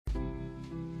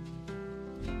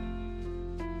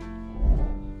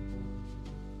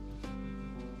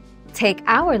Take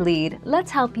our lead, let's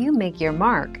help you make your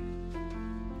mark.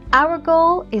 Our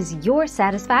goal is your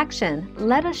satisfaction.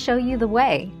 Let us show you the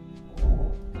way.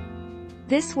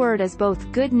 This word is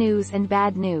both good news and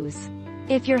bad news.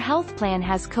 If your health plan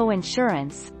has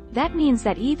coinsurance, that means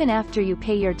that even after you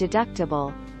pay your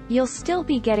deductible, you'll still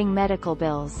be getting medical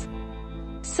bills.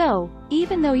 So,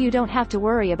 even though you don't have to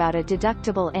worry about a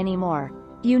deductible anymore,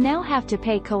 you now have to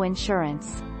pay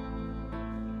coinsurance.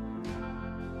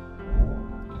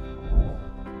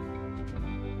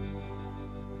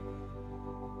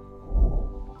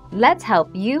 Let's help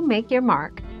you make your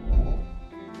mark.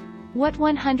 What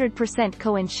 100%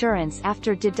 coinsurance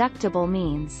after deductible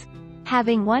means.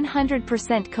 Having 100%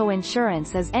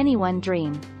 coinsurance is anyone's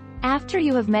dream. After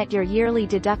you have met your yearly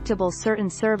deductible, certain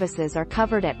services are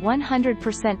covered at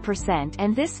 100%,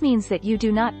 and this means that you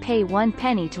do not pay one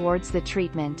penny towards the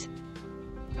treatment.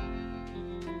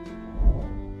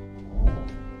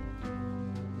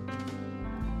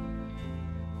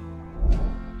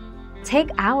 Take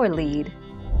our lead.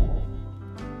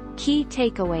 Key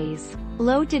takeaways.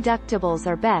 Low deductibles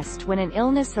are best when an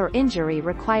illness or injury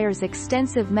requires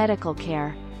extensive medical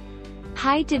care.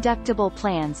 High deductible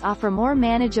plans offer more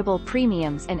manageable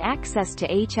premiums and access to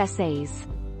HSAs.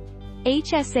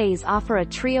 HSAs offer a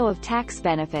trio of tax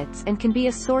benefits and can be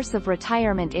a source of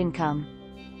retirement income.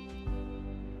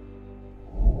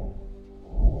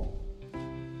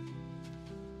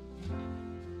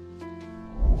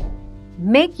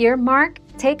 Make your mark,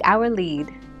 take our lead.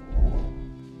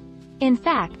 In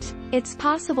fact, it's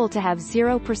possible to have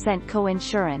 0%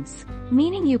 coinsurance,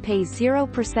 meaning you pay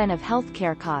 0% of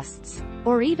healthcare costs,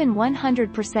 or even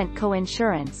 100%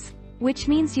 coinsurance, which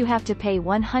means you have to pay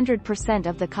 100%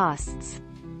 of the costs.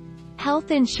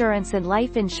 Health insurance and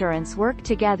life insurance work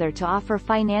together to offer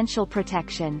financial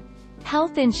protection.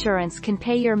 Health insurance can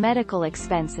pay your medical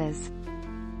expenses.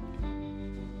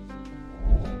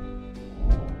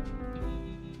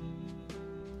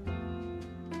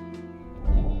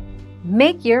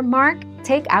 Make your mark,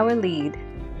 take our lead.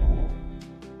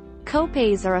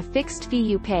 Copays are a fixed fee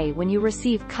you pay when you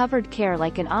receive covered care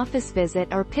like an office visit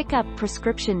or pick up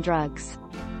prescription drugs.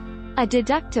 A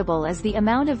deductible is the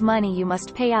amount of money you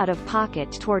must pay out of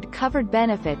pocket toward covered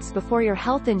benefits before your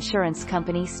health insurance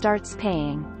company starts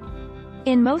paying.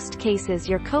 In most cases,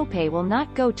 your copay will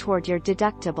not go toward your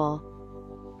deductible.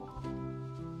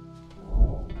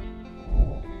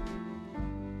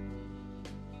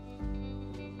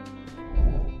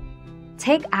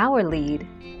 Take our lead.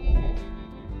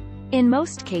 In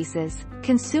most cases,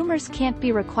 consumers can't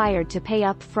be required to pay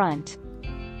up front.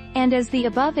 And as the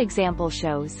above example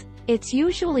shows, it's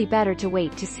usually better to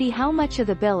wait to see how much of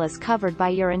the bill is covered by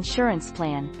your insurance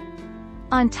plan.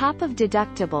 On top of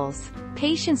deductibles,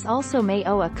 patients also may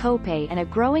owe a copay, and a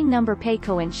growing number pay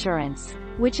coinsurance,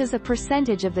 which is a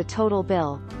percentage of the total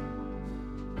bill.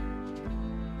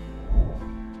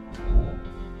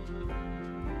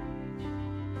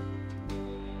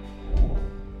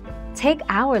 Take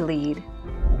our lead.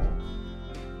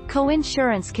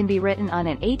 Coinsurance can be written on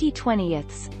an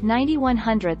 80/20ths,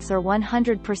 90/100ths, or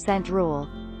 100% rule.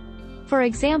 For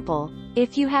example,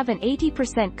 if you have an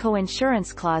 80%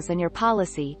 coinsurance clause in your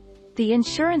policy, the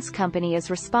insurance company is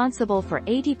responsible for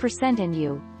 80% and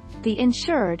you, the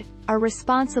insured, are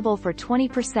responsible for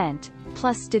 20%,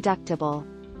 plus deductible.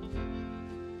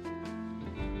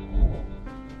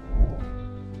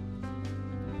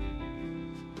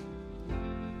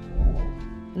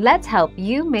 Let's help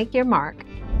you make your mark.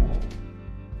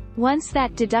 Once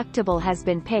that deductible has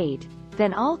been paid,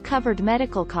 then all covered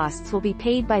medical costs will be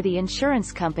paid by the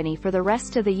insurance company for the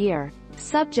rest of the year,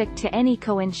 subject to any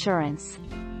coinsurance.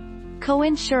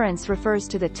 Coinsurance refers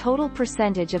to the total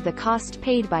percentage of the cost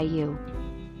paid by you.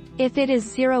 If it is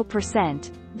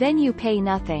 0%, then you pay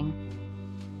nothing.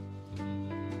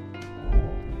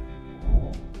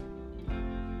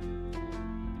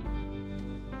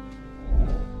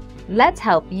 Let's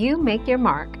help you make your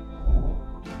mark.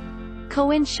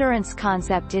 Coinsurance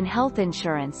concept in health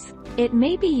insurance. It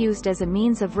may be used as a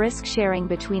means of risk sharing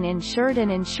between insured and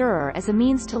insurer as a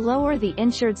means to lower the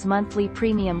insured's monthly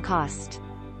premium cost.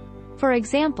 For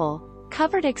example,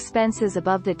 covered expenses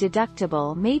above the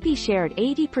deductible may be shared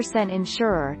 80%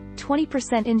 insurer,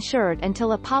 20% insured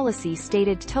until a policy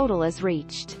stated total is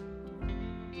reached.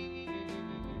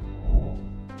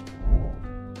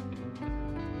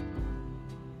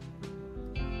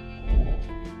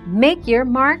 Make your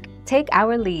mark, take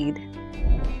our lead.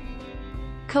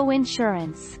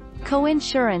 Coinsurance.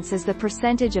 Coinsurance is the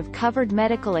percentage of covered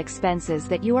medical expenses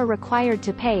that you are required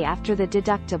to pay after the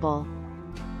deductible.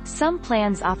 Some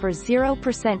plans offer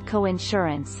 0%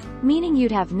 coinsurance, meaning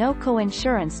you'd have no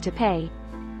coinsurance to pay.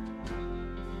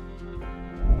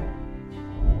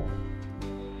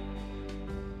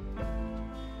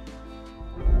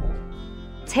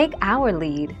 Take our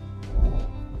lead.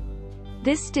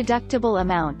 This deductible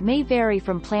amount may vary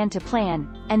from plan to plan,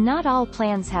 and not all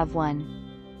plans have one.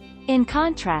 In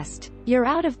contrast, your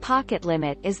out-of-pocket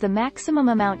limit is the maximum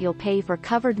amount you'll pay for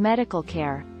covered medical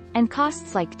care, and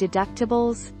costs like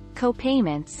deductibles,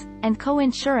 co-payments, and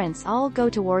coinsurance all go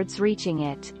towards reaching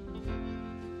it.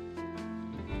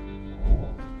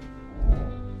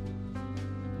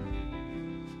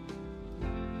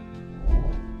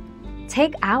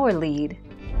 Take our lead.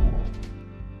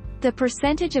 The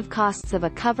percentage of costs of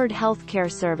a covered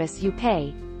healthcare service you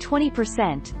pay,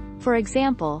 20%, for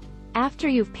example, after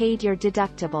you've paid your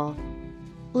deductible.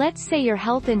 Let's say your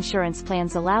health insurance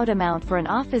plan's allowed amount for an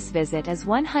office visit is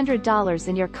 $100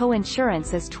 and your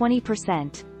coinsurance is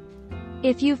 20%.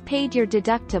 If you've paid your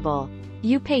deductible,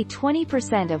 you pay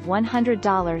 20% of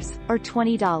 $100, or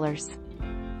 $20.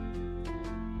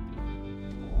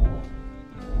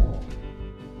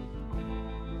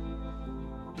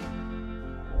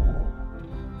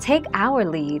 Take our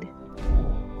lead.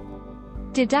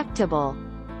 Deductible.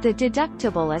 The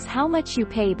deductible is how much you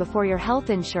pay before your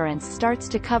health insurance starts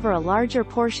to cover a larger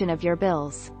portion of your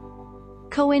bills.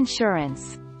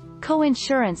 Coinsurance.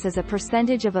 Coinsurance is a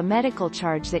percentage of a medical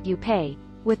charge that you pay,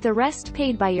 with the rest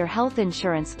paid by your health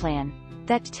insurance plan,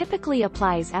 that typically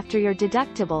applies after your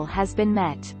deductible has been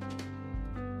met.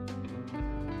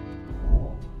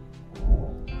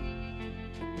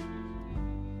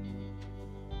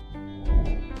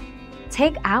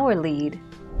 Take our lead.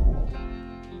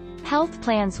 Health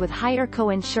plans with higher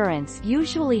coinsurance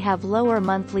usually have lower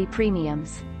monthly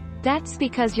premiums. That's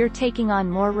because you're taking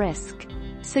on more risk.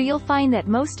 So you'll find that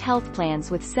most health plans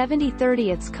with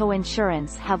 70/30ths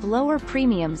coinsurance have lower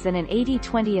premiums than an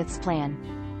 80/20ths plan.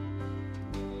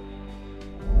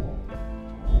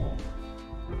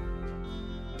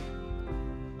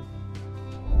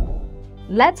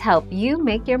 Let's help you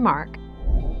make your mark.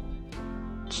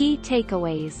 Key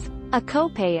takeaways. A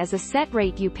copay is a set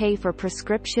rate you pay for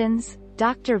prescriptions,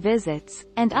 doctor visits,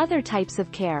 and other types of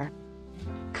care.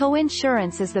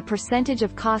 Coinsurance is the percentage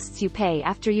of costs you pay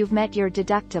after you've met your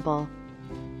deductible.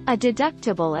 A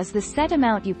deductible is the set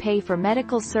amount you pay for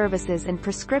medical services and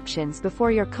prescriptions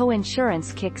before your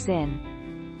coinsurance kicks in.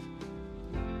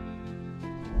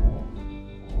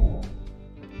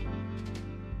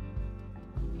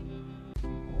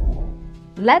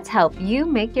 Let's help you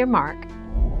make your mark.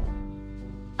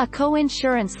 A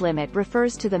coinsurance limit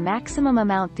refers to the maximum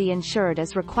amount the insured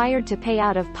is required to pay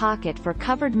out of pocket for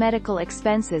covered medical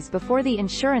expenses before the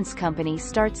insurance company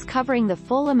starts covering the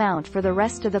full amount for the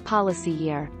rest of the policy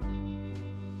year.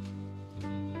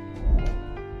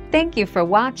 Thank you for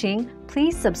watching.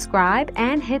 Please subscribe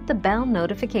and hit the bell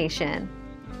notification.